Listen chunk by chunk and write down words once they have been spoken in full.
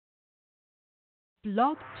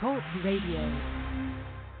Blog Talk Radio.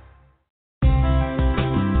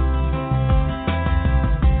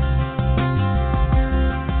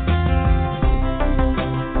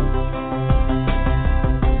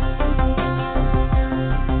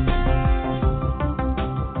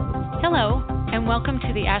 Hello, and welcome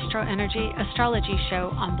to the AstroEnergy Astrology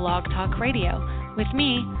Show on Blog Talk Radio with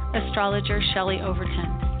me, astrologer Shelley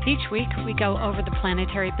Overton. Each week we go over the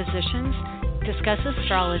planetary positions, discuss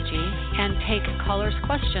astrology, and take callers'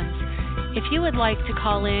 questions. If you would like to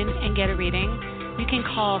call in and get a reading, you can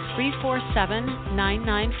call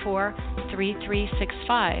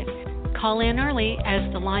 347-994-3365. Call in early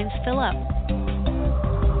as the lines fill up.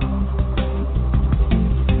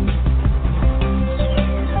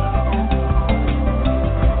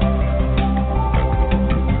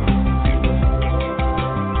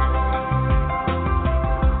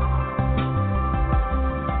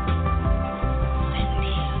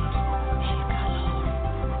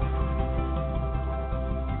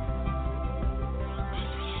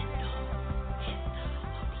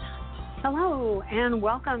 Hello, and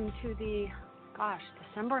welcome to the,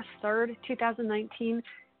 December 3rd, 2019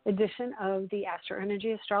 edition of the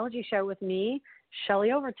AstroEnergy Astrology Show with me,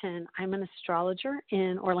 Shelley Overton. I'm an astrologer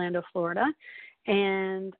in Orlando, Florida,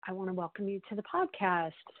 and I want to welcome you to the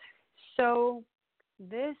podcast. So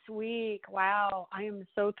this week, wow, I am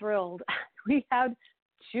so thrilled. We had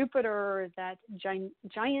Jupiter, that giant,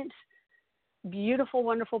 beautiful,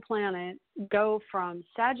 wonderful planet, go from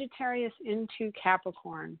Sagittarius into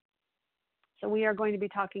Capricorn. So we are going to be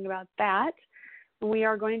talking about that. We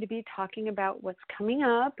are going to be talking about what's coming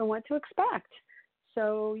up and what to expect.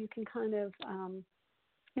 So you can kind of,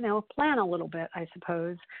 plan a little bit, I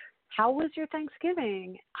suppose. How was your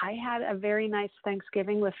Thanksgiving? I had a very nice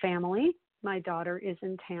Thanksgiving with family. My daughter is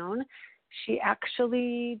in town. She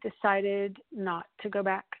actually decided not to go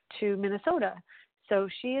back to Minnesota. So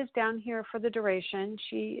she is down here for the duration.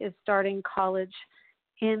 She is starting college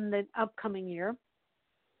in the upcoming year.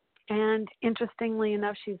 And interestingly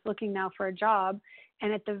enough, she's looking now for a job.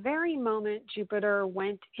 And at the very moment Jupiter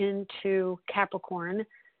went into Capricorn,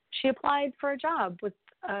 she applied for a job with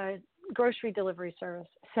a grocery delivery service.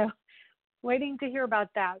 So waiting to hear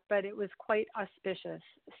about that, but it was quite auspicious.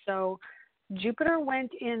 So Jupiter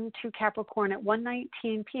went into Capricorn at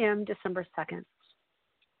 1:19 p.m. December 2nd,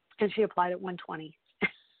 and she applied at 1:20.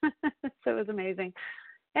 So it was amazing.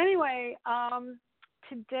 Anyway,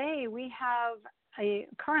 today we have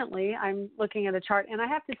currently I'm looking at a chart, and I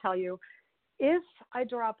have to tell you, if I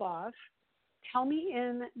drop off, tell me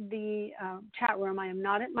in the chat room. I am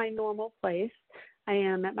not at my normal place. I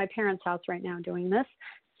am at my parents' house right now doing this,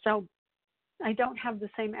 so I don't have the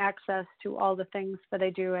same access to all the things that I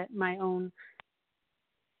do at my own.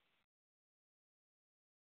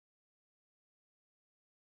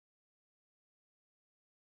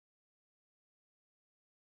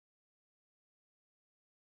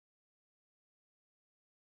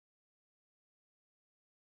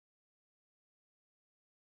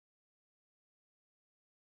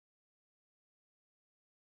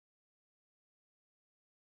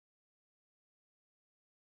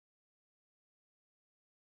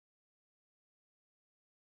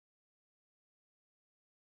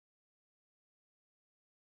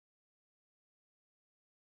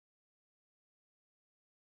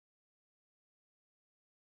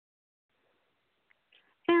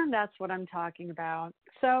 And that's what I'm talking about.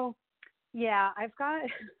 So, yeah, I've got,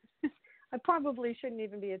 I probably shouldn't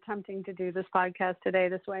even be attempting to do this podcast today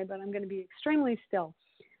this way, but I'm going to be extremely still.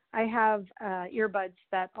 I have earbuds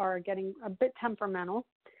that are getting a bit temperamental,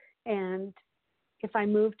 and if I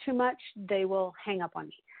move too much, they will hang up on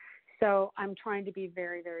me. So I'm trying to be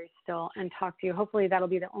very, very still and talk to you. Hopefully that'll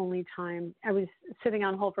be the only time. I was sitting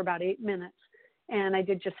on hold for about 8 minutes, and I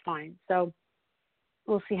did just fine. So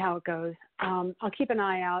we'll see how it goes. I'll keep an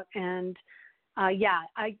eye out. And, I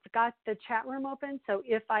got the chat room open. So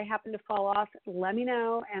if I happen to fall off, let me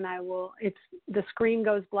know, and I will. The screen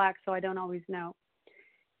goes black, so I don't always know.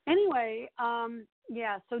 Anyway,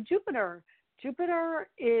 so Jupiter. Jupiter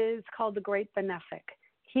is called the Great Benefic.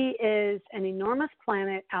 He is an enormous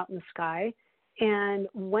planet out in the sky. And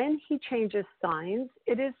when he changes signs,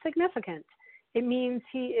 it is significant. It means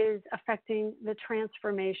he is affecting the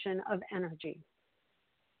transformation of energy.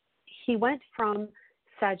 He went from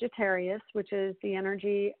Sagittarius, which is the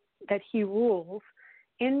energy that he rules,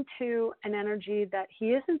 into an energy that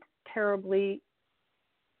he isn't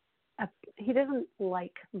he doesn't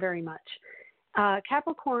like very much.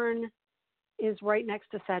 Capricorn is right next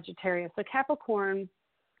to Sagittarius. So Capricorn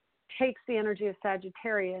takes the energy of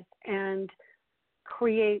Sagittarius and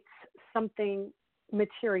creates something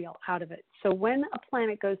material out of it. So when a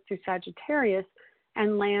planet goes through Sagittarius,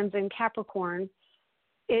 and lands in Capricorn,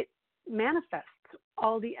 it manifests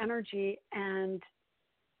all the energy and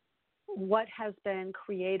what has been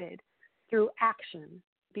created through action,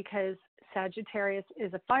 because Sagittarius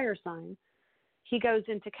is a fire sign. He goes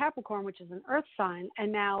into Capricorn, which is an earth sign,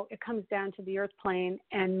 and now it comes down to the earth plane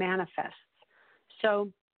and manifests.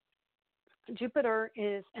 So Jupiter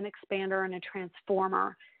is an expander and a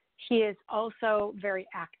transformer. He is also very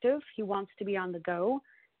active. He wants to be on the go.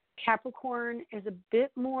 Capricorn is a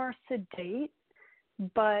bit more sedate,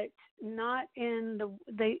 but not in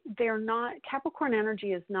they're not, Capricorn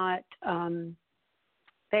energy is not,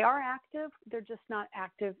 they are active, they're just not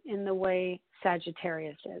active in the way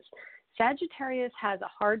Sagittarius is. Sagittarius has a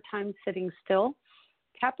hard time sitting still.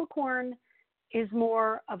 Capricorn is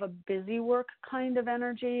more of a busy work kind of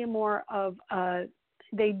energy, more of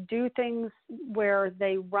they do things where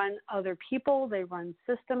they run other people, they run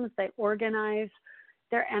systems, they organize.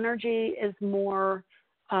 Their energy is more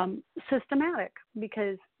systematic,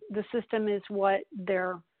 because the system is what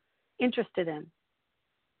they're interested in.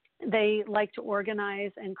 They like to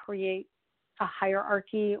organize and create a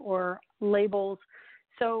hierarchy or labels.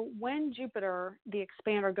 So when Jupiter, the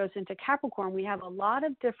expander, goes into Capricorn, we have a lot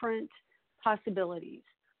of different possibilities.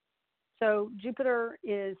 So Jupiter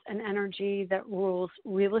is an energy that rules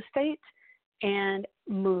real estate and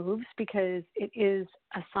moves, because it is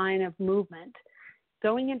a sign of movement.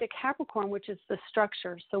 Going into Capricorn, which is the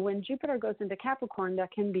structure. So when Jupiter goes into Capricorn,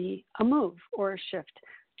 that can be a move or a shift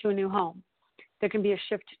to a new home. There can be a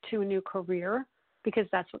shift to a new career, because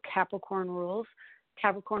that's what Capricorn rules.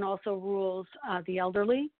 Capricorn also rules the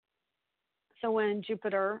elderly. So when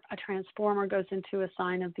Jupiter, a transformer, goes into a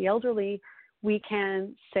sign of the elderly, we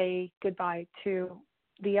can say goodbye to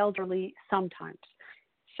the elderly sometimes.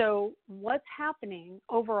 So what's happening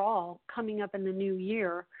overall coming up in the new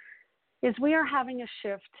year is we are having a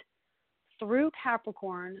shift through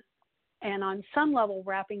Capricorn, and on some level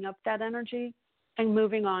wrapping up that energy and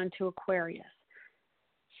moving on to Aquarius.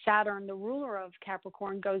 Saturn, the ruler of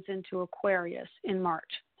Capricorn, goes into Aquarius in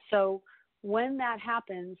March. So when that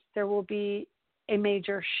happens, there will be a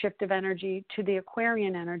major shift of energy to the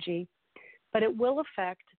Aquarian energy, but it will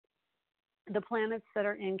affect the planets that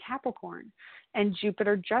are in Capricorn. And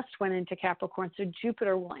Jupiter just went into Capricorn, so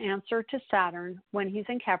Jupiter will answer to Saturn when he's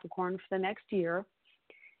in Capricorn for the next year.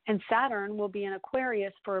 And Saturn will be in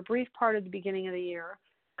Aquarius for a brief part of the beginning of the year,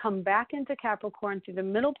 come back into Capricorn through the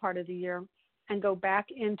middle part of the year, and go back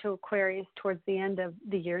into Aquarius towards the end of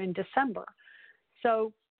the year in December.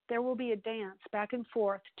 So there will be a dance back and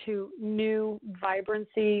forth to new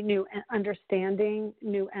vibrancy, new understanding,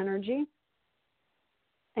 new energy.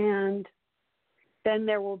 And then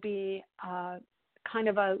there will be kind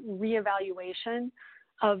of a reevaluation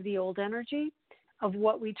of the old energy, of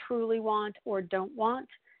what we truly want or don't want.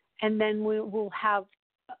 And then we will have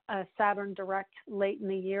a Saturn direct late in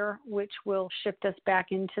the year, which will shift us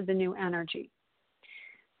back into the new energy.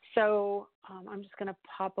 So I'm just going to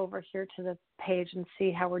pop over here to the page and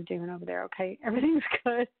see how we're doing over there. Okay, everything's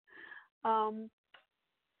good.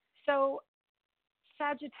 So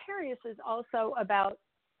Sagittarius is also about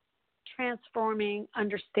transforming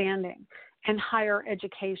understanding and higher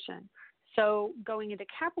education. So going into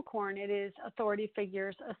Capricorn, it is authority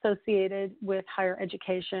figures associated with higher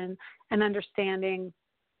education and understanding,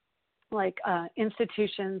 like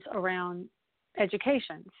institutions around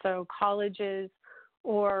education. So colleges,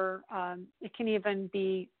 or it can even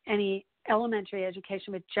be any elementary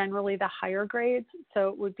education, but generally the higher grades. So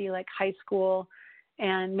it would be like high school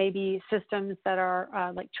and maybe systems that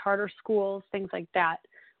are like charter schools, things like that,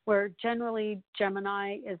 where generally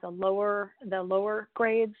Gemini is the lower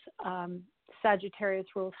grades. Sagittarius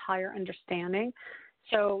rules higher understanding.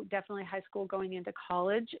 So definitely high school going into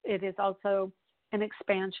college. It is also an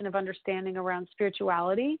expansion of understanding around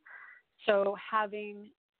spirituality. So having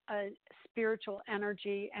a spiritual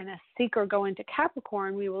energy and a seeker go into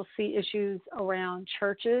Capricorn, we will see issues around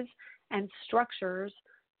churches and structures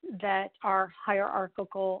that are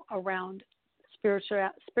hierarchical around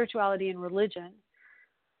spirituality and religion.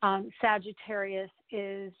 Sagittarius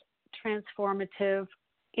is transformative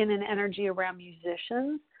in an energy around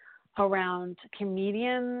musicians, around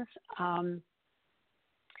comedians.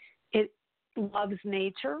 It loves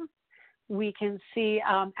nature. We can see,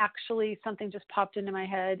 actually, something just popped into my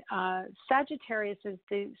head. Sagittarius is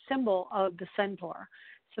the symbol of the centaur.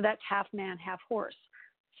 So that's half man, half horse.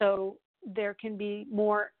 So there can be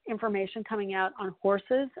more information coming out on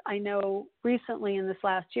horses. I know recently in this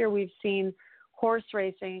last year, we've seen horse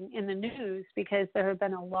racing in the news because there have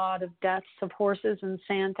been a lot of deaths of horses in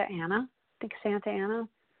Santa Ana. I think Santa Ana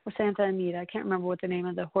or Santa Anita. I can't remember what the name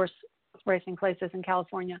of the horse racing place is in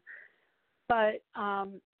California. But,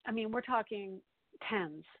 we're talking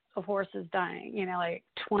tens of horses dying, like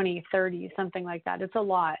 20, 30, something like that. It's a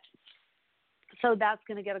lot. So that's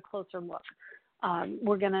going to get a closer look.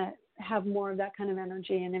 We're going to have more of that kind of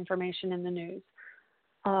energy and information in the news.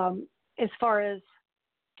 As far as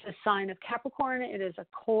the sign of Capricorn, it is a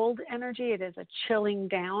cold energy. It is a chilling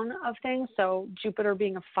down of things. So Jupiter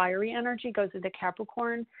being a fiery energy goes into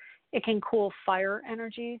Capricorn. It can cool fire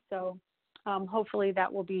energy. So hopefully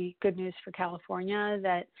that will be good news for California,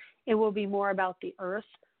 that it will be more about the earth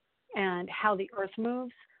and how the earth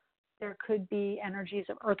moves. There could be energies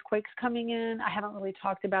of earthquakes coming in. I haven't really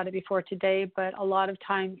talked about it before today, but a lot of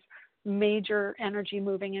times major energy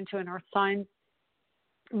moving into an earth sign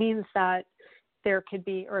means that there could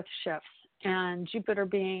be earth shifts. And Jupiter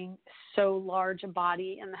being so large a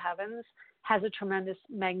body in the heavens has a tremendous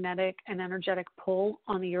magnetic and energetic pull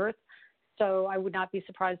on the earth. So I would not be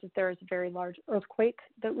surprised if there is a very large earthquake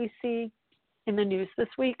that we see in the news this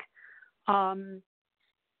week. And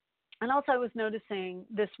also I was noticing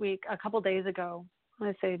this week, a couple days ago,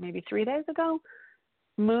 let's say maybe 3 days ago,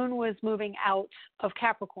 Moon was moving out of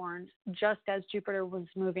Capricorn just as Jupiter was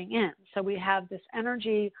moving in. So we have this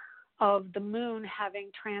energy of the Moon having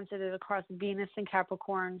transited across Venus in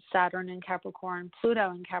Capricorn, Saturn in Capricorn, Pluto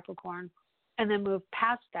in Capricorn, and then moved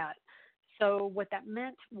past that. So what that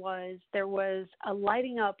meant was there was a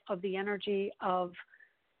lighting up of the energy of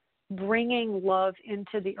bringing love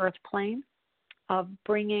into the earth plane, of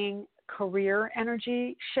bringing career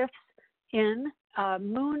energy shifts in.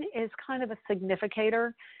 Moon is kind of a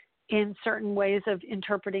significator in certain ways of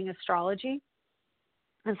interpreting astrology.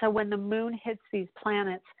 And so when the Moon hits these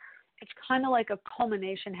planets, it's kind of like a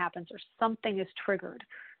culmination happens or something is triggered.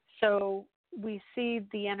 So we see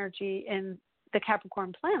the energy in the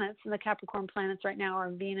Capricorn planets, and the Capricorn planets right now are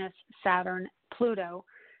Venus, Saturn, Pluto.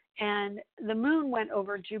 And the Moon went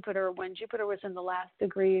over Jupiter when Jupiter was in the last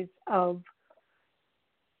degrees of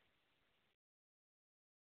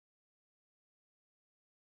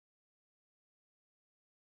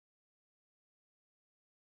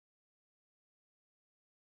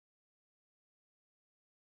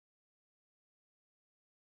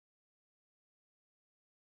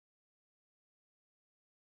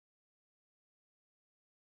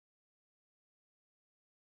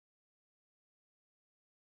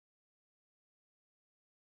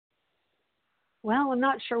well, I'm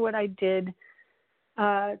not sure what I did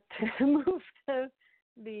to move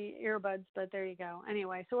the earbuds, but there you go.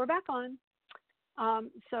 Anyway, so we're back on.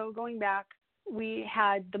 So going back, we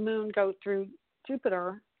had the Moon go through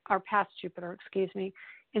Jupiter, or past Jupiter,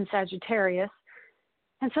 in Sagittarius.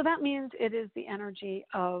 And so that means it is the energy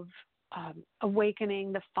of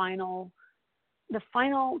awakening, the final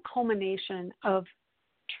culmination of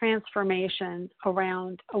transformation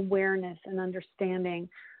around awareness and understanding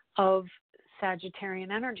of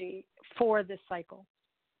Sagittarian energy for this cycle.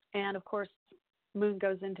 And of course, Moon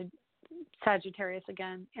goes into Sagittarius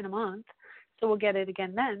again in a month, so we'll get it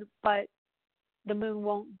again then, but the Moon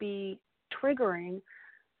won't be triggering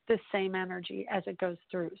the same energy as it goes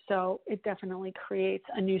through. So it definitely creates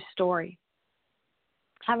a new story.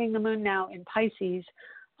 Having the Moon now in Pisces,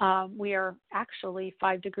 we are actually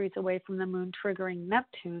 5 degrees away from the Moon triggering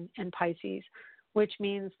Neptune in Pisces, which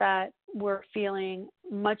means that we're feeling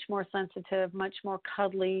much more sensitive, much more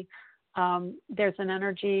cuddly. There's an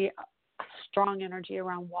energy, a strong energy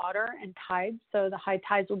around water and tides. So the high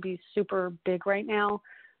tides will be super big right now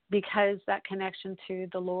because that connection to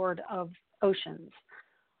the Lord of Oceans.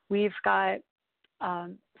 We've got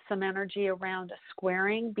some energy around a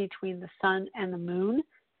squaring between the Sun and the Moon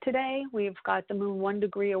today. We've got the Moon 1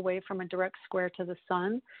 degree away from a direct square to the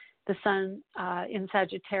Sun in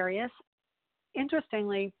Sagittarius.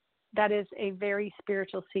 Interestingly, that is a very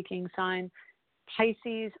spiritual seeking sign.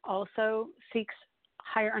 Pisces also seeks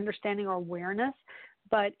higher understanding or awareness,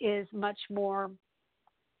 but is much more,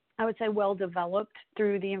 I would say, well developed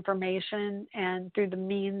through the information and through the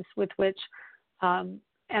means with which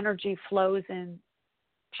energy flows in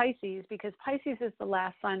Pisces, because Pisces is the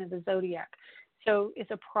last sign of the zodiac. So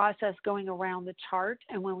it's a process going around the chart,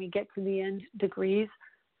 and when we get to the end degrees,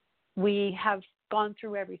 we have gone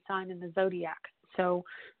through every sign in the zodiac. So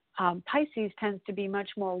Pisces tends to be much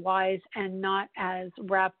more wise and not as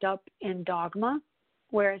wrapped up in dogma,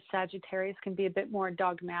 whereas Sagittarius can be a bit more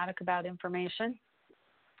dogmatic about information.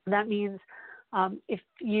 That means if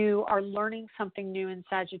you are learning something new in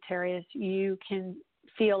Sagittarius, you can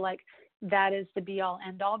feel like that is the be-all,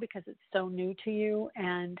 end-all because it's so new to you.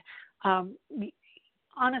 And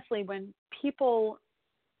honestly, when people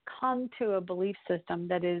come to a belief system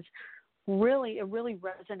that is it really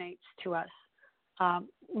resonates to us.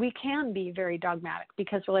 we can be very dogmatic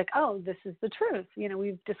because we're like, oh, this is the truth.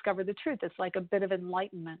 We've discovered the truth. It's like a bit of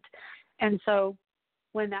enlightenment. And so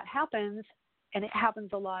when that happens, and it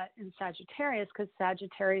happens a lot in Sagittarius because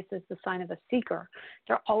Sagittarius is the sign of a seeker.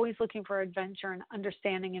 They're always looking for adventure and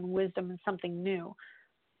understanding and wisdom and something new.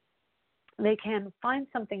 They can find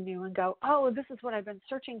something new and go, oh, this is what I've been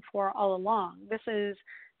searching for all along. This is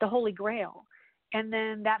the Holy Grail. And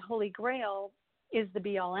then that Holy Grail is the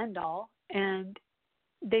be-all, end-all, and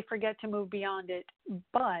they forget to move beyond it.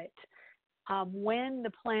 But when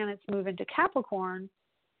the planets move into Capricorn,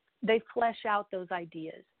 they flesh out those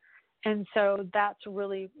ideas. And so that's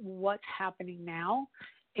really what's happening now,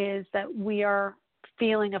 is that we are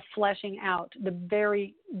feeling a fleshing out, the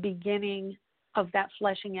very beginning of that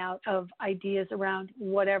fleshing out of ideas around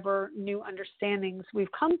whatever new understandings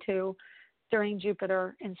we've come to during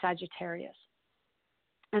Jupiter in Sagittarius.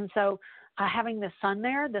 And so having the sun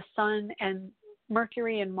there, the sun and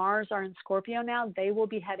Mercury and Mars are in Scorpio now. They will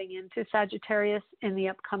be heading into Sagittarius in the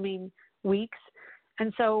upcoming weeks.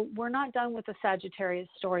 And so we're not done with the Sagittarius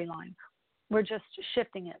storyline. We're just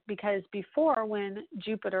shifting it, because before, when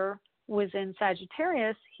Jupiter was in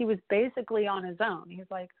Sagittarius, he was basically on his own. He was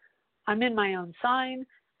like, I'm in my own sign.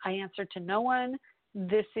 I answer to no one.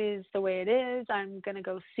 This is the way it is. I'm going to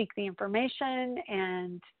go seek the information,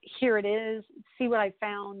 and here it is. See what I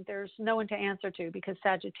found. There's no one to answer to, because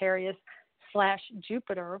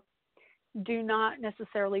Sagittarius/Jupiter do not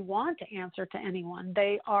necessarily want to answer to anyone.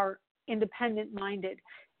 They are independent-minded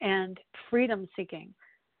and freedom-seeking.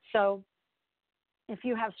 So if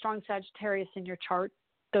you have strong Sagittarius in your chart,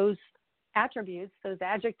 those attributes, those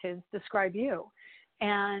adjectives describe you.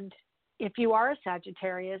 And if you are a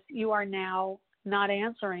Sagittarius, you are now not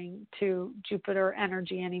answering to Jupiter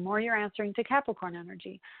energy anymore. You're answering to Capricorn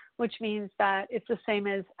energy, which means that it's the same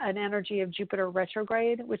as an energy of Jupiter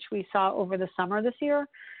retrograde, which we saw over the summer this year.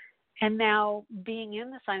 And now, being in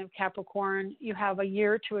the sign of Capricorn, you have a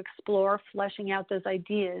year to explore fleshing out those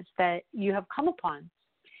ideas that you have come upon.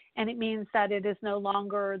 And it means that it is no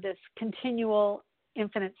longer this continual,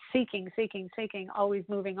 infinite seeking, always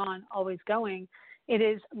moving on, always going. It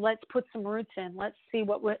is, let's put some roots in. Let's see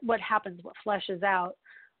what happens, what fleshes out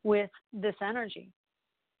with this energy.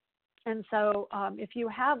 And so if you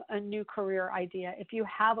have a new career idea, if you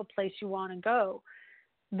have a place you want to go,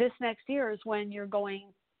 this next year is when you're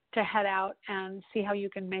going to head out and see how you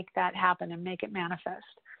can make that happen and make it manifest.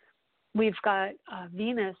 We've got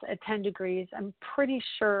Venus at 10 degrees. I'm pretty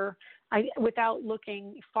sure, without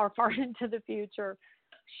looking far into the future,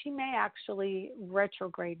 she may actually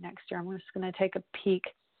retrograde next year. I'm just going to take a peek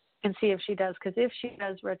and see if she does, because if she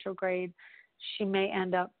does retrograde, she may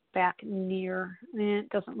end up back near. It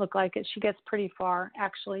doesn't look like it. She gets pretty far,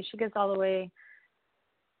 actually. She gets all the way.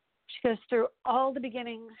 She goes through all the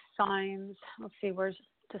beginning signs. Let's see, where's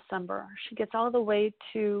December? She gets all the way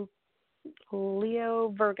to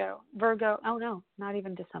Leo, Virgo. Oh, no, not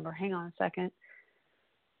even December. Hang on a second.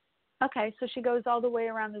 Okay, so she goes all the way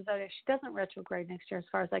around the zodiac. She doesn't retrograde next year, as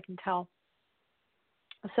far as I can tell.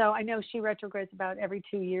 So I know she retrogrades about every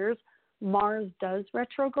 2 years. Mars does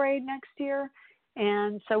retrograde next year,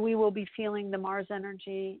 and so we will be feeling the Mars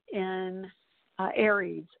energy in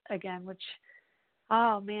Aries again, which,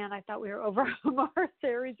 oh man, I thought we were over Mars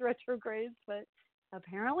Aries retrogrades, but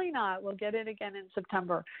apparently not. We'll get it again in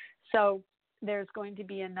September. So there's going to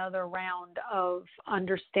be another round of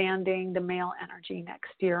understanding the male energy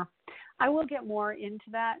next year. I will get more into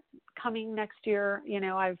that coming next year.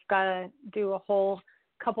 I've got to do a whole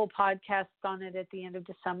couple podcasts on it at the end of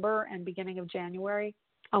December and beginning of January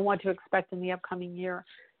on what to expect in the upcoming year.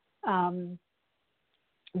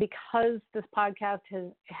 Because this podcast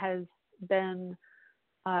has been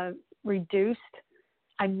reduced,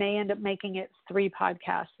 I may end up making it 3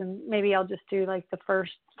 podcasts, and maybe I'll just do like the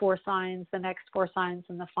first 4 signs, the next 4 signs,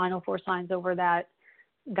 and the final 4 signs over that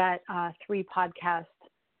 3 podcast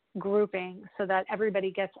grouping, so that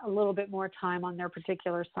everybody gets a little bit more time on their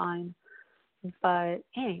particular sign. But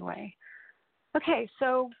anyway, okay,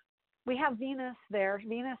 so we have Venus there.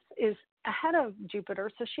 Venus is ahead of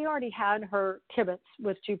Jupiter, so she already had her kibitz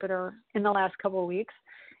with Jupiter in the last couple of weeks,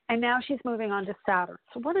 and now she's moving on to Saturn.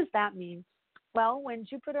 So what does that mean? Well, when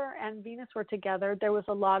Jupiter and Venus were together, there was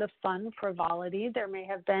a lot of fun, frivolity. There may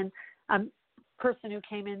have been a person who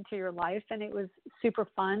came into your life and it was super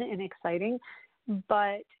fun and exciting,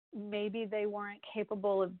 but maybe they weren't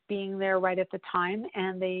capable of being there right at the time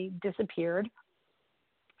and they disappeared.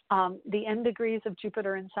 The end degrees of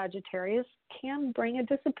Jupiter in Sagittarius can bring a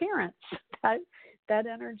disappearance. That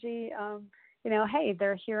energy, hey,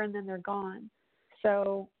 they're here and then they're gone.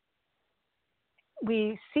 So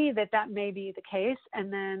we see that may be the case.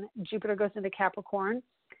 And then Jupiter goes into Capricorn.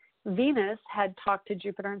 Venus had talked to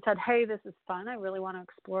Jupiter and said, hey, this is fun. I really want to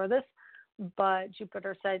explore this. But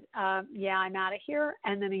Jupiter said, yeah, I'm out of here.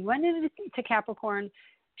 And then he went into Capricorn.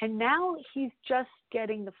 And now he's just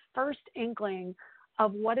getting the first inkling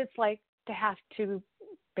of what it's like to have to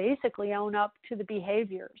basically own up to the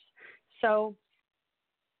behaviors. So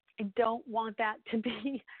I don't want that to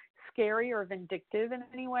be scary or vindictive in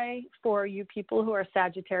any way for you people who are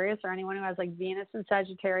Sagittarius, or anyone who has like Venus in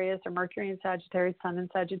Sagittarius or Mercury in Sagittarius, Sun in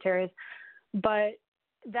Sagittarius. But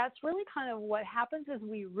that's really kind of what happens is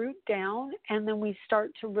we root down, and then we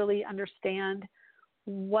start to really understand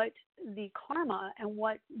what the karma and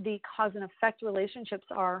what the cause and effect relationships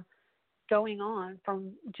are going on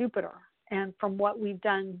from Jupiter and from what we've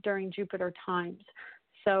done during Jupiter times.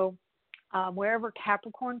 So wherever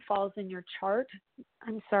Capricorn falls in your chart,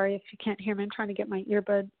 I'm sorry if you can't hear me. I'm trying to get my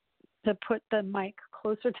earbud to put the mic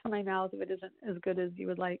closer to my mouth if it isn't as good as you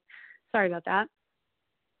would like. Sorry about that.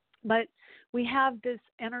 But we have this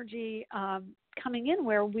energy coming in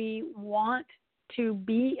where we want to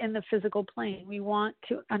be in the physical plane. We want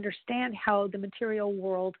to understand how the material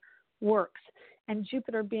world works. And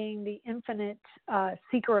Jupiter, being the infinite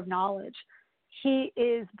seeker of knowledge, he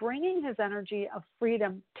is bringing his energy of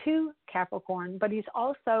freedom to Capricorn, but he's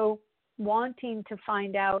also wanting to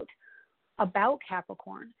find out about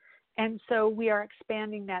Capricorn. And so we are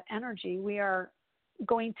expanding that energy. We are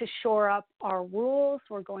going to shore up our rules.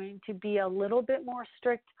 We're going to be a little bit more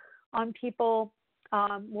strict on people.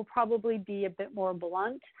 We'll probably be a bit more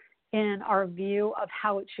blunt in our view of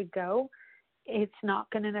how it should go. It's not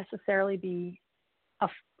going to necessarily be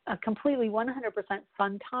a completely 100%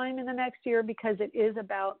 fun time in the next year, because it is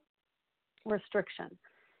about restriction.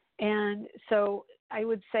 And so I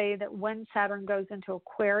would say that when Saturn goes into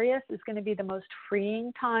Aquarius is going to be the most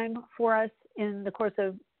freeing time for us in the course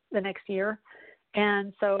of the next year.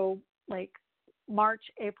 And so like March,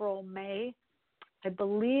 April, May, I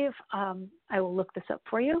believe, I will look this up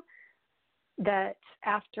for you, that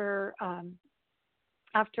after, oh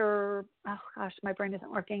gosh, my brain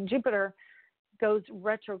isn't working, Jupiter goes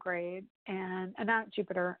retrograde, and not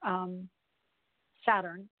Jupiter,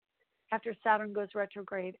 Saturn. After Saturn goes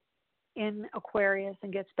retrograde in Aquarius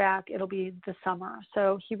and gets back, it'll be the summer.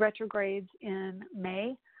 So he retrogrades in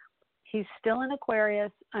May. He's still in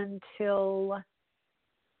Aquarius until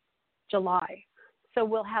July. So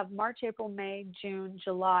we'll have March, April, May, June,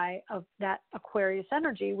 July of that Aquarius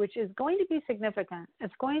energy, which is going to be significant.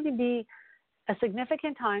 It's going to be a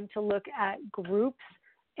significant time to look at groups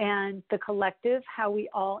and the collective, how we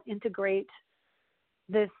all integrate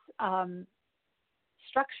this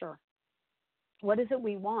structure. What is it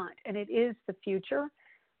we want? And it is the future.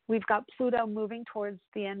 We've got Pluto moving towards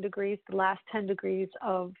the end degrees, the last 10 degrees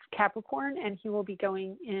of Capricorn, and he will be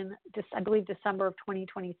going in, I believe, December of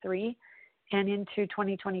 2023 and into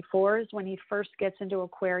 2024 is when he first gets into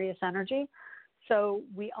Aquarius energy. So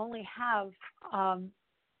we only have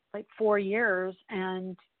like 4 years,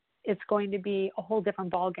 and it's going to be a whole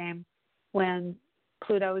different ballgame when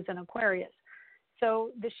Pluto is in Aquarius.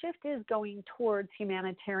 So the shift is going towards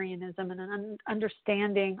humanitarianism and an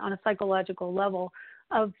understanding on a psychological level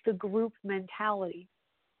of the group mentality.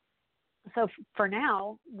 So for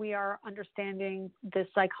now, we are understanding the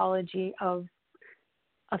psychology of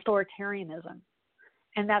authoritarianism,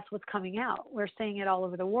 and that's what's coming out. We're seeing it all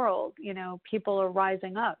over the world. You know, people are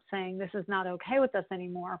rising up saying this is not okay with us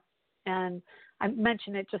anymore. And I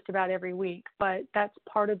mention it just about every week, but that's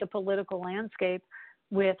part of the political landscape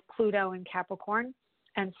with Pluto in Capricorn,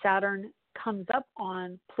 and Saturn comes up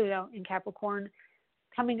on Pluto in Capricorn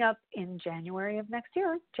coming up in January of next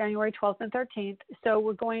year, January 12th and 13th. So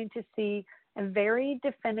we're going to see a very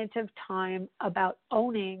definitive time about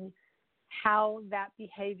owning how that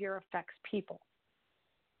behavior affects people.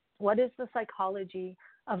 What is the psychology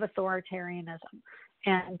of authoritarianism?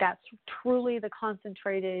 And that's truly the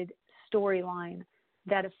concentrated storyline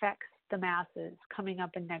that affects the masses coming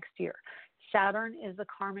up in next year. Saturn is the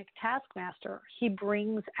karmic taskmaster. He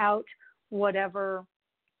brings out whatever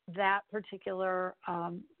that particular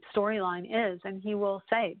storyline is, and he will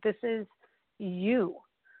say, this is you.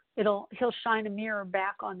 He'll shine a mirror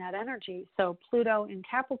back on that energy. So Pluto in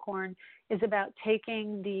Capricorn is about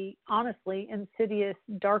taking the honestly insidious,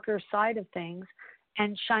 darker side of things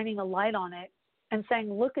and shining a light on it and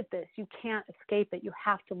saying, look at this. You can't escape it. You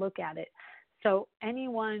have to look at it. So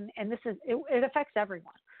anyone, and this is, it affects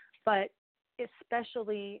everyone, but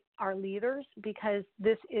especially our leaders, because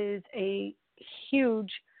this is a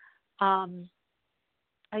huge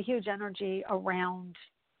energy around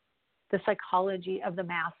the psychology of the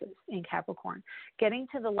masses in Capricorn. Getting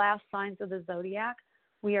to the last signs of the zodiac,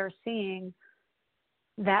 we are seeing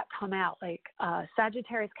that come out. Like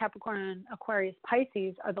Sagittarius, Capricorn, and Aquarius,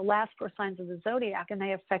 Pisces are the last 4 signs of the zodiac, and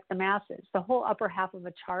they affect the masses. The whole upper half of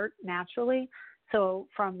a chart, naturally, so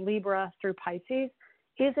from Libra through Pisces,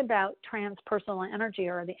 is about transpersonal energy,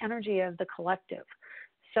 or the energy of the collective.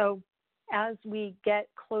 So as we get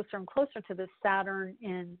closer and closer to this Saturn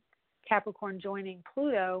in Capricorn joining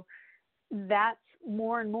Pluto, that's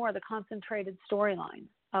more and more the concentrated storyline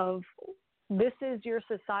of this is your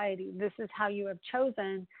society. This is how you have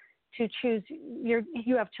chosen to choose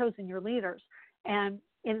you have chosen your leaders. And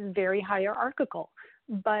it is very hierarchical.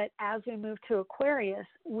 But as we move to Aquarius,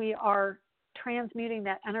 we are transmuting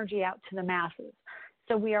that energy out to the masses.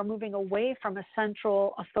 So we are moving away from a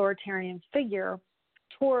central authoritarian figure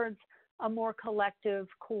towards a more collective,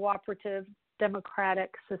 cooperative,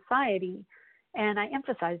 democratic society. And I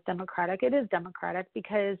emphasize democratic. It is democratic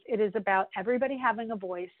because it is about everybody having a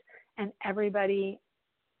voice and everybody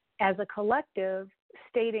as a collective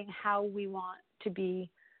stating how we want to be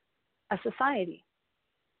a society.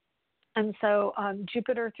 And so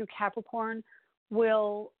Jupiter through Capricorn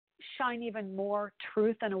will shine even more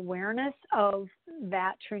truth and awareness of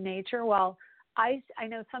that true nature. While I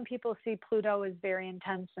know some people see Pluto as very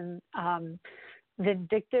intense and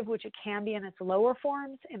vindictive, which it can be in its lower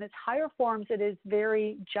forms. In its higher forms, it is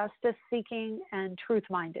very justice-seeking and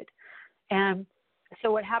truth-minded. And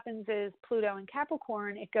so what happens is Pluto in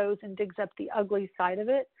Capricorn, it goes and digs up the ugly side of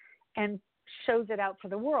it and shows it out for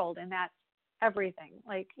the world, and that's everything.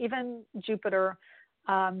 Like even Jupiter,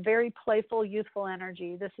 very playful, youthful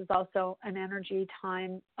energy. This is also an energy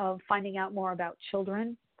time of finding out more about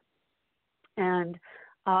children. And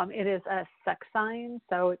it is a sex sign,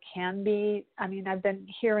 so it can be, I've been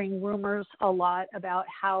hearing rumors a lot about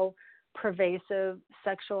how pervasive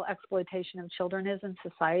sexual exploitation of children is in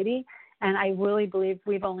society. And I really believe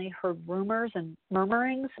we've only heard rumors and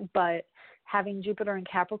murmurings, but having Jupiter in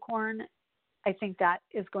Capricorn, I think that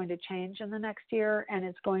is going to change in the next year, and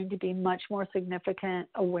it's going to be much more significant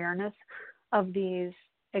awareness of these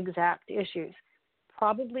exact issues.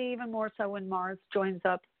 Probably even more so when Mars joins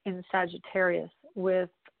up in Sagittarius with,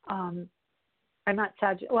 goes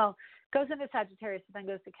into Sagittarius, but then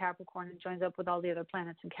goes to Capricorn and joins up with all the other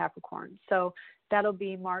planets in Capricorn. So that'll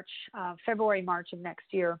be February, March of next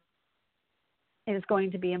year. It is going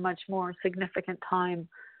to be a much more significant time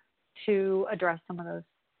to address some of those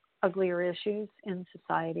uglier issues in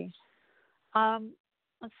society.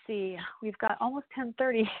 Let's see, we've got almost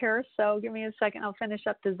 10:30 here, so give me a second. I'll finish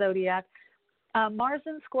up the zodiac. Mars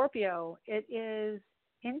in Scorpio, it is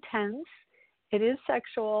intense. It is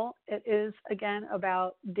sexual. It is, again,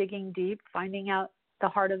 about digging deep, finding out the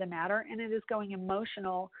heart of the matter, and it is going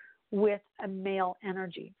emotional with a male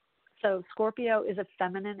energy. So Scorpio is a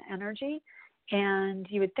feminine energy, and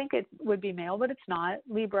you would think it would be male, but it's not.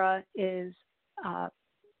 Libra is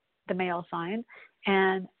the male sign,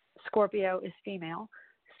 and Scorpio is female.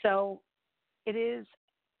 So it is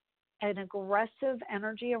an aggressive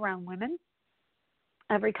energy around women.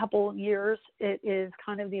 Every couple of years, it is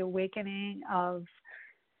kind of the awakening of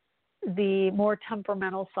the more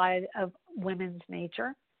temperamental side of women's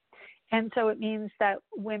nature. And so it means that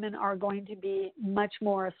women are going to be much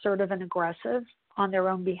more assertive and aggressive on their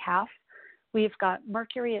own behalf. We've got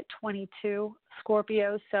Mercury at 22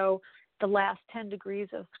 Scorpio, so the last 10 degrees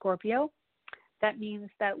of Scorpio. That means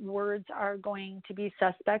that words are going to be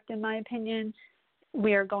suspect, in my opinion.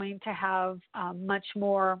 We are going to have much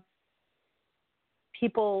more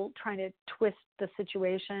people trying to twist the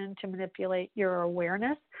situation to manipulate your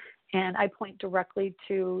awareness. And I point directly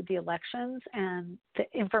to the elections and the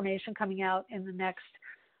information coming out in the next,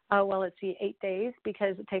 8 days,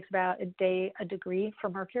 because it takes about a degree for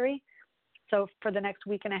Mercury. So for the next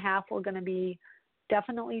week and a half, we're going to be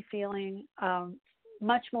definitely feeling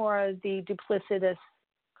much more of the duplicitous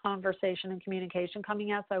conversation and communication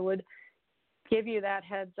coming out. So I would give you that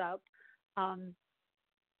heads up.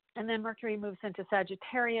 And then Mercury moves into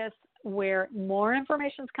Sagittarius, where more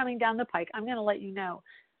information is coming down the pike. I'm going to let you know.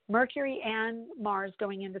 Mercury and Mars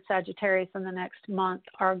going into Sagittarius in the next month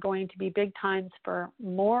are going to be big times for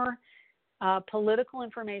more political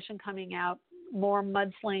information coming out, more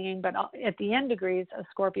mudslinging, but at the end degrees of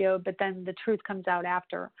Scorpio, but then the truth comes out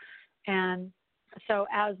after. And so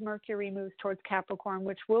as Mercury moves towards Capricorn,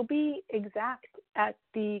 which will be exact at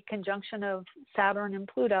the conjunction of Saturn and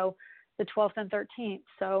Pluto, the 12th and 13th.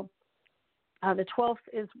 So the 12th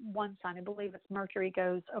is one sign. I believe it's Mercury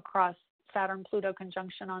goes across Saturn-Pluto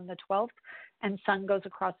conjunction on the 12th, and Sun goes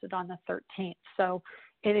across it on the 13th. So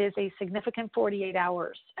it is a significant 48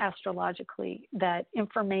 hours astrologically that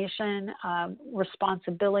information,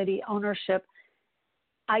 responsibility, ownership,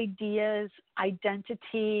 ideas,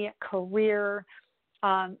 identity, career,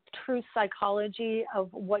 true psychology of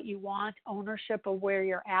what you want, ownership of where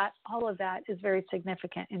you're at, all of that is very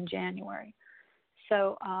significant in January.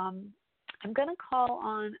 So I'm going to call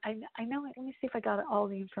on, I know, let me see if I got all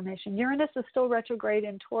the information. Uranus is still retrograde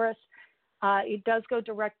in Taurus. It does go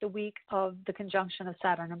direct the week of the conjunction of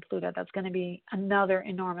Saturn and Pluto. That's going to be another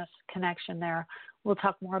enormous connection there. We'll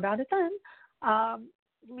talk more about it then.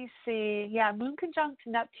 Let me see. Yeah, Moon conjunct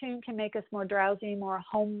Neptune can make us more drowsy, more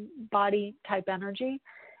homebody type energy.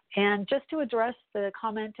 And just to address the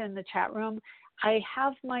comment in the chat room, I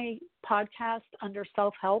have my podcast under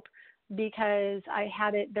self-help because I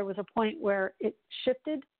had it, there was a point where it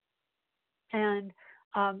shifted, and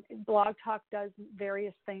Blog Talk does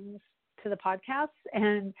various things to the podcasts,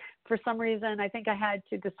 and for some reason I think I had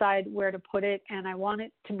to decide where to put it, and I want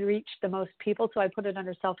it to reach the most people, so I put it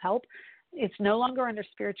under self-help. It's no longer under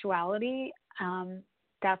spirituality.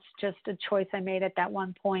 That's just a choice I made at that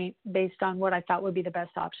one point based on what I thought would be the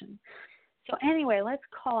best option. So anyway, let's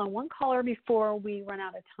call on one caller before we run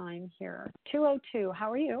out of time here. 202,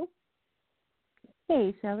 how are you?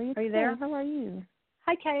 Hey, Shelly. Are you there? How are you?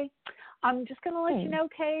 Hi, Kay. I'm just going to let you know,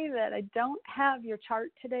 Kay, that I don't have your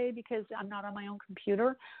chart today because I'm not on my own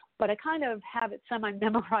computer, but I kind of have it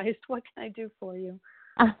semi-memorized. What can I do for you?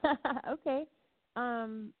 Okay.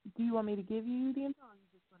 Do you want me to give you the info, or you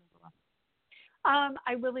just want to go off?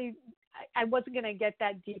 I wasn't going to get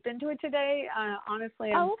that deep into it today.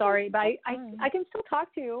 Honestly, I'm sorry, but I can still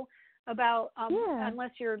talk to you about,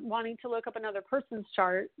 unless you're wanting to look up another person's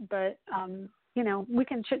chart, but, we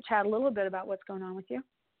can chit chat a little bit about what's going on with you.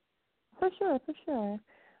 For sure.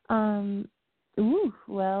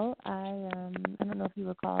 Well, I don't know if you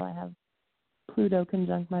recall, I have Pluto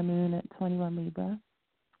conjunct my moon at 21 Libra.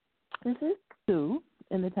 Mm-hmm. So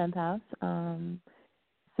in the 10th house.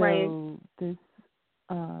 This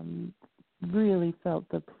really felt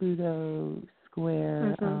the Pluto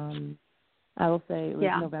square. Mm-hmm. I will say it was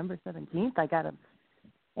November 17th. I got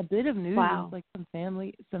a bit of news, like some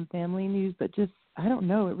family news, but just, I don't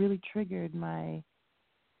know, it really triggered my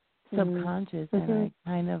subconscious, and I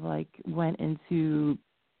kind of like went into,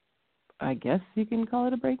 I guess you can call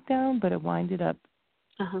it a breakdown, but it winded up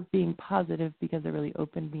being positive because it really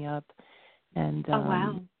opened me up, and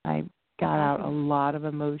I got out a lot of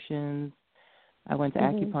emotions. I went to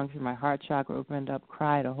acupuncture, my heart chakra opened up,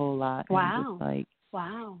 cried a whole lot, and just like,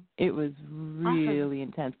 it was really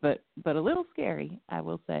intense, but a little scary, I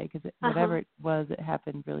will say, because whatever it was, it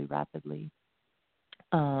happened really rapidly.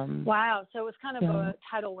 So it was kind of a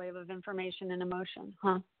tidal wave of information and emotion,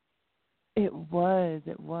 huh? It was,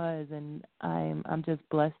 and I'm just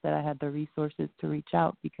blessed that I had the resources to reach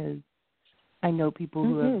out, because I know people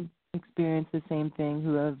who have experienced the same thing,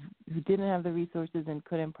 who didn't have the resources and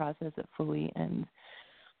couldn't process it fully, and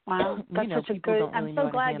that's such a good. I'm so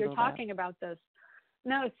glad you're talking about this.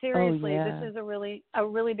 No, seriously, this is a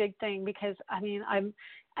really big thing, because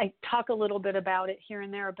I talk a little bit about it here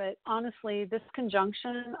and there, but honestly, this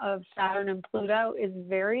conjunction of Saturn and Pluto is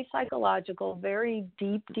very psychological, very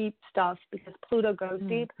deep stuff, because Pluto goes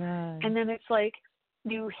deep. And then it's like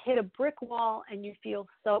you hit a brick wall and you feel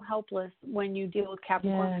so helpless when you deal with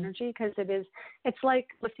Capricorn energy, because it's like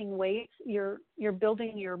lifting weights. You're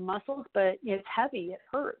building your muscles, but it's heavy, it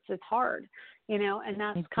hurts, it's hard, and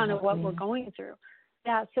that's kind of what we're going through.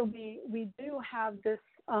 Yeah, so we do have this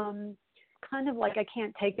kind of like I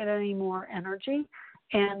can't take it anymore energy,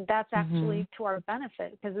 and that's actually to our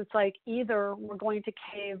benefit, because it's like either we're going to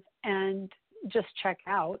cave and just check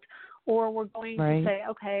out, or we're going to say,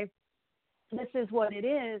 okay, this is what it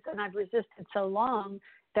is, and I've resisted so long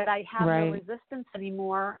that I have no resistance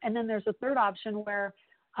anymore. And then there's a third option where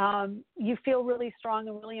you feel really strong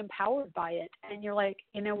and really empowered by it, and you're like,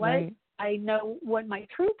 you know what? I know what my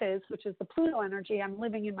truth is, which is the Pluto energy. I'm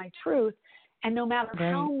living in my truth. And no matter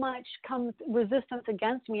how much comes resistance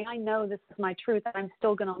against me, I know this is my truth, and I'm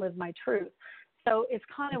still going to live my truth. So it's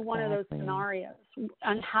kind of one of those scenarios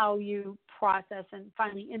on how you process and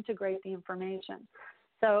finally integrate the information.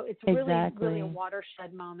 So it's really a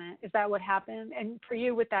watershed moment. Is that what happened? And for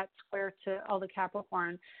you, with that square to all the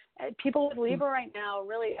Capricorn, people with Libra right now,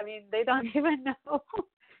 really, they don't even know.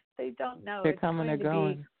 They don't know. They're coming or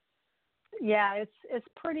going. It's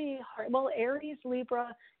pretty hard. Well, Aries,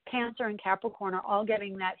 Libra, Cancer, and Capricorn are all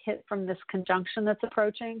getting that hit from this conjunction that's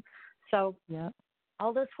approaching. So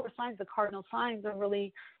all those four signs, the cardinal signs, are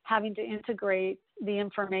really having to integrate the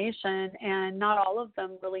information, and not all of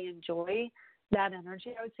them really enjoy that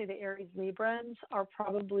energy. I would say the Aries Librans are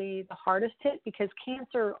probably the hardest hit because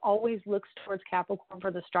Cancer always looks towards Capricorn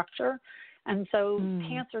for the structure. And so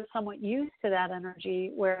Cancer is somewhat used to that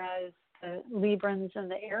energy, whereas the Librans and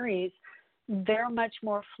the Aries, they're much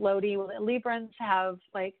more floaty. Well, the Librans have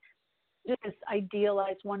like just this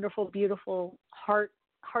idealized, wonderful, beautiful hearts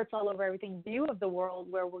all over everything view of the world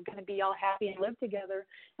where we're going to be all happy and live together.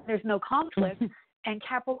 And there's no conflict. And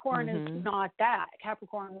Capricorn is not that.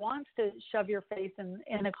 Capricorn wants to shove your face in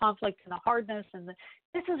the conflict and the hardness and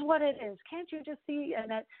this is what it is. Can't you just see?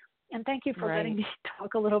 And thank you for letting me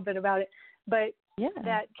talk a little bit about it. But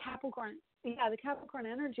that Capricorn, the Capricorn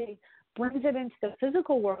energy brings it into the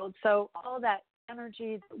physical world. So all that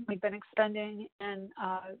energy that we've been expending in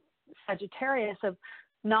Sagittarius of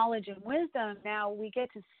knowledge and wisdom, now we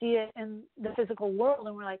get to see it in the physical world,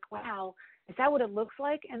 and we're like, wow, is that what it looks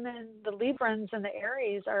like? And then the Librans and the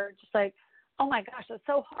Aries are just like, oh my gosh, that's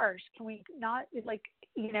so harsh. Can we not, like,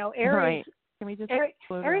 Aries, Can we just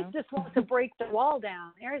Aries just wants to break the wall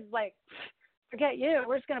down. Aries is like, forget you,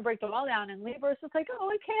 we're just going to break the wall down. And Libra is just like,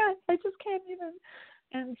 oh, I just can't even.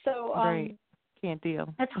 And so can't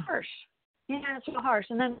deal. That's harsh. Yeah, it's real harsh.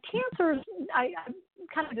 And then Cancers, I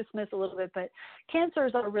kind of dismiss a little bit, but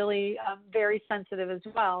Cancers are really very sensitive as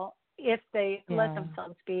well if they let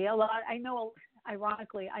themselves be.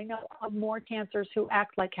 Ironically, I know of more Cancers who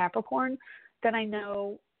act like Capricorn than I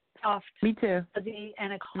know soft, fuzzy,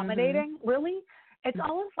 and accommodating. Really? It's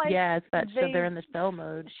almost like it's that they're in the shell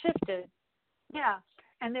mode. Shifted. Yeah.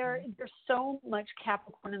 And there's so much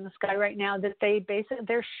Capricorn in the sky right now that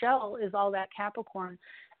their shell is all that Capricorn.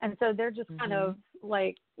 And so they're just kind of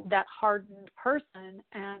like that hardened person.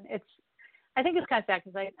 And I think it's kind of sad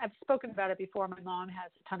because I've spoken about it before. My mom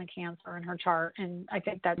has a ton of Cancer in her chart. And I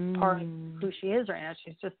think that's part of who she is right now.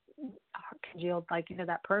 She's just congealed, like,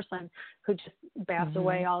 that person who just bats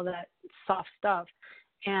away all that soft stuff.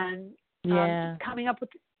 And coming up with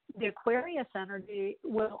the Aquarius energy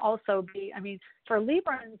will also be, for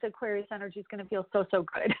Librans, Aquarius energy is going to feel so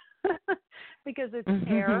good because it's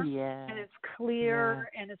air and it's clear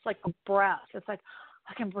and it's like a breath. It's like,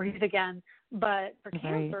 I can breathe again. But for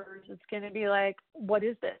Cancers, it's going to be like, what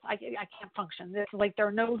is this? I can't function. It's like there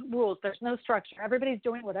are no rules. There's no structure. Everybody's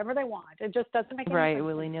doing whatever they want. It just doesn't make any sense. Right,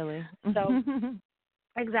 willy-nilly. So,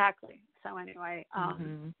 exactly. So anyway,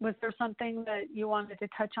 was there something that you wanted to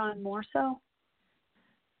touch on more so?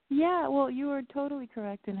 Yeah, well, you were totally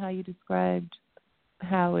correct in how you described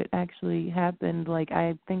how it actually happened. Like,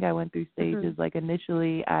 I think I went through stages. Like,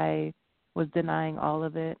 initially, I was denying all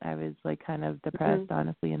of it. I was, like, kind of depressed,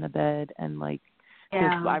 honestly, in the bed. And, like,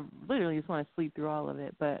 I literally just want to sleep through all of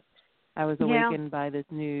it. But I was awakened by this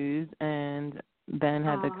news and then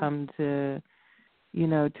had to come to,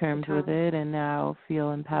 terms with it and now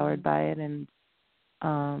feel empowered by it. And,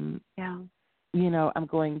 I'm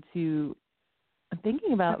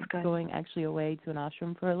thinking about going actually away to an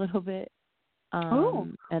ashram for a little bit,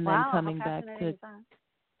 and then coming back to.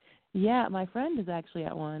 Yeah, my friend is actually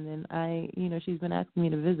at one, and she's been asking me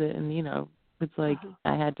to visit, and it's like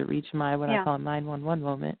I had to reach my what I call 911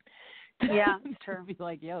 moment. Yeah, it's true. Be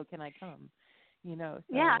like, yo, can I come? So,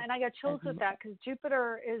 yeah, and I got chills with that because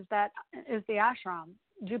Jupiter is the ashram.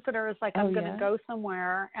 Jupiter is like, I'm going to go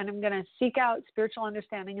somewhere and I'm going to seek out spiritual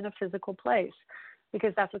understanding in a physical place.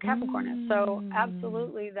 Because that's what Capricorn is. So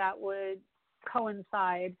absolutely that would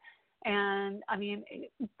coincide. And,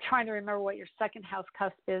 trying to remember what your second house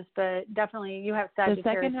cusp is, but definitely you have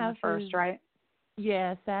Sagittarius in the first, right?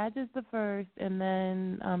 Yeah, Sag is the first, and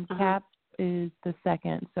then Cap is the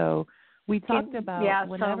second. So we talked about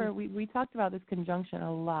we talked about this conjunction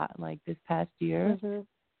a lot, like this past year.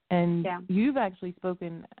 And you've actually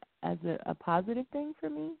spoken as a positive thing for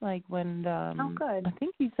me. Like when, good. I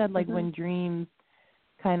think you said, like, when dreams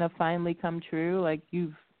kind of finally come true, like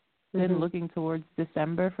you've been looking towards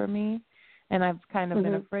December for me, and I've kind of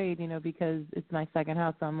been afraid, because it's my second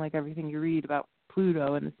house, so I'm like, everything you read about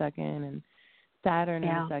Pluto in the second and Saturn in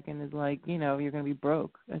the second is like, you're going to be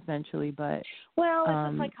broke essentially. But it's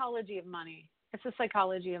the psychology of money. It's the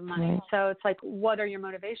psychology of money. Right. So it's like, what are your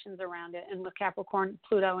motivations around it? And with Capricorn,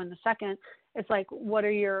 Pluto in the second, it's like, what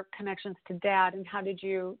are your connections to Dad, and how did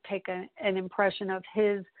you take an impression of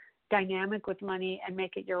his dynamic with money and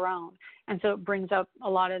make it your own? And so it brings up a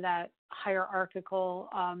lot of that hierarchical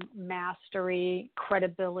mastery,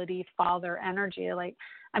 credibility, father energy.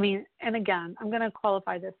 And again, I'm going to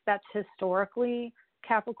qualify this. That's historically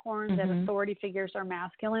Capricorn, that authority figures are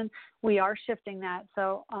masculine. We are shifting that.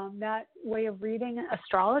 So that way of reading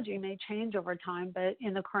astrology may change over time, but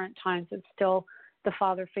in the current times, it's still the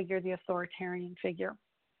father figure, the authoritarian figure.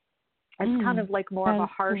 It's kind of like more of a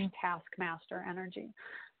harsh taskmaster energy.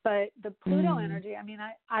 But the Pluto energy, I mean,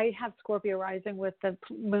 I have Scorpio rising with the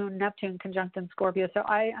moon Neptune conjunct in Scorpio, so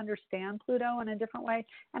I understand Pluto in a different way.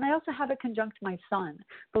 And I also have it conjunct my sun,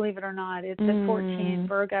 believe it or not. It's at 14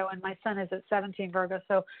 Virgo, and my sun is at 17 Virgo.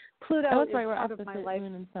 So Pluto is part of my life,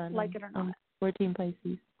 moon and sun, like it or not. 14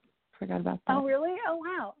 Pisces. Forgot about that. Oh, really? Oh,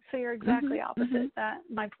 wow. So you're exactly opposite that,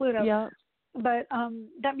 my Pluto. Yeah. But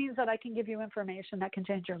that means that I can give you information that can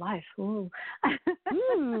change your life. Ooh.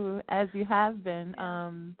 Ooh, as you have been.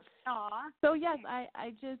 So yes,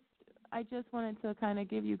 I just wanted to kind of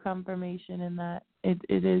give you confirmation in that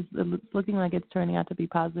it's looking like it's turning out to be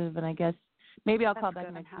positive, and I guess maybe I'll call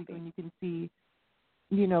back next week when you can see,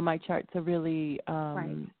 my chart to really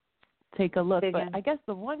take a look. But I guess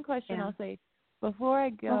the one question I'll say before I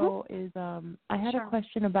go is I had a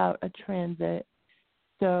question about a transit.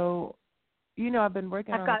 So, I've been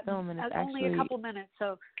working on a film, and it's only a couple minutes,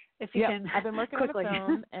 so if you can I've been working quickly. on a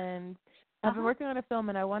film, and I've been working on a film,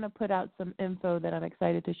 and I want to put out some info that I'm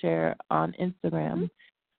excited to share on Instagram.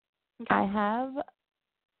 Okay. I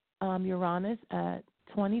have Uranus at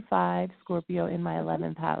 25 Scorpio in my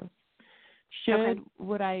 11th house. Would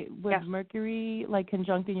Mercury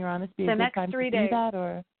conjunct Uranus be a good time to do that,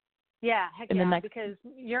 or? Yeah, heck yeah, because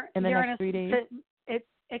Uranus, next 3 days?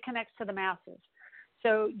 It connects to the masses.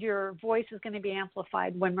 So your voice is going to be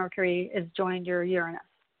amplified when Mercury is joined your Uranus.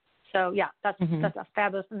 So yeah, that's a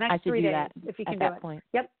fabulous. The next 3 days, if you can do it. Point.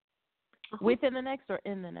 Yep. Within the next or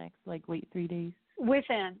in the next? Wait 3 days.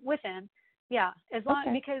 Within. Yeah, as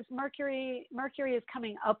long because Mercury is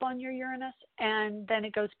coming up on your Uranus, and then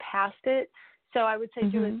it goes past it. So I would say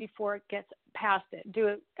do it before it gets past it. Do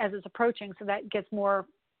it as it's approaching, so that gets more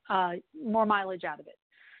mileage out of it.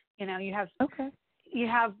 You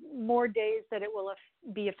have more days that it will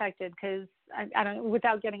be affected, because I don't know,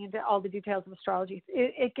 without getting into all the details of astrology,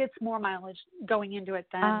 it gets more mileage going into it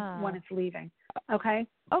than when it's leaving. Okay?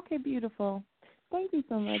 Okay, beautiful. Thank you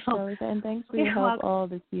so much, Melissa, and thanks for your help all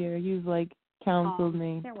this year. You've counseled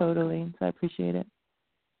me totally, so I appreciate it.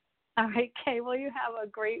 All right, Kay. Well, you have a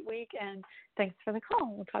great week, and thanks for the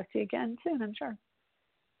call. We'll talk to you again soon, I'm sure.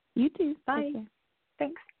 You too. Bye.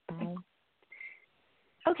 Thanks. Bye.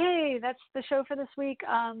 Okay, that's the show for this week.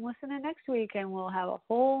 Listen in next week, and we'll have a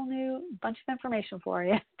whole new bunch of information for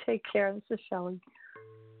you. Take care. This is Shelley.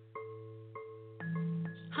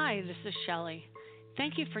 Hi, this is Shelley.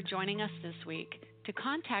 Thank you for joining us this week. To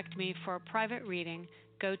contact me for a private reading,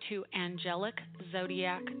 go to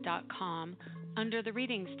angeliczodiac.com under the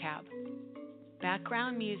Readings tab.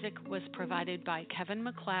 Background music was provided by Kevin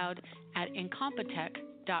MacLeod at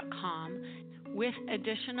incompetech.com, with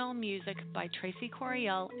additional music by Tracy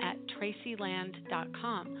Coriel at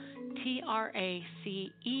tracyland.com,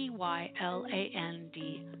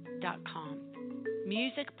 TRACEYLAND.com.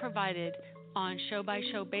 Music provided on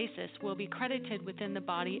show-by-show basis will be credited within the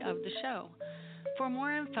body of the show. For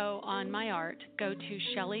more info on my art, go to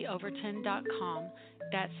shelleyoverton.com.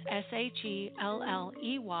 That's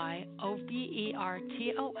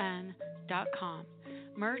SHELLEYOVERTON.com.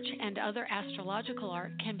 Merch and other astrological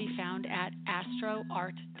art can be found at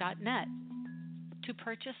astroart.net. To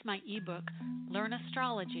purchase my ebook, Learn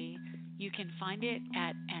Astrology, you can find it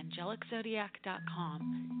at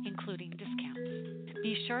angeliczodiac.com, including discounts.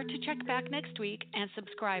 Be sure to check back next week and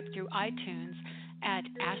subscribe through iTunes at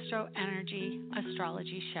AstroEnergy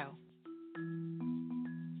Astrology Show.